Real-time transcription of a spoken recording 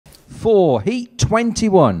for Heat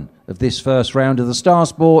 21 of this first round of the Star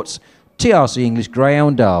Sports TRC English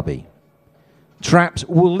Greyhound Derby. Traps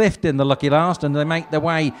will lift in the lucky last, and they make their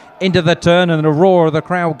way into the turn, and the roar of the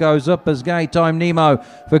crowd goes up as Gaytime Nemo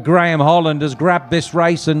for Graham Holland has grabbed this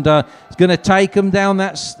race and is going to take them down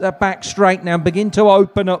that back straight now and begin to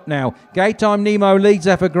open up now. Gaytime Nemo leads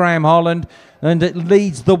there for Graham Holland, and it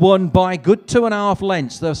leads the one by good 2.5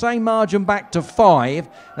 lengths. The same margin back to 5,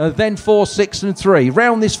 then 4, 6 and 3.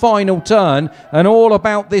 Round this final turn, and all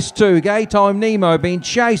about this too. Gaytime Nemo being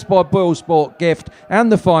chased by Bull Sport Gift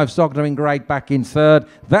and the 5 Sogner Grade back in third.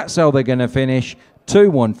 That's how they're going to finish.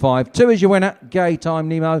 2-1-5. 2 is your winner. Gaytime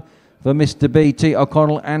Nemo for Mr. B.T.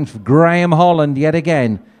 O'Connell and for Graham Holland. Yet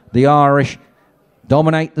again, the Irish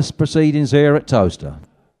dominate the proceedings here at Towcester.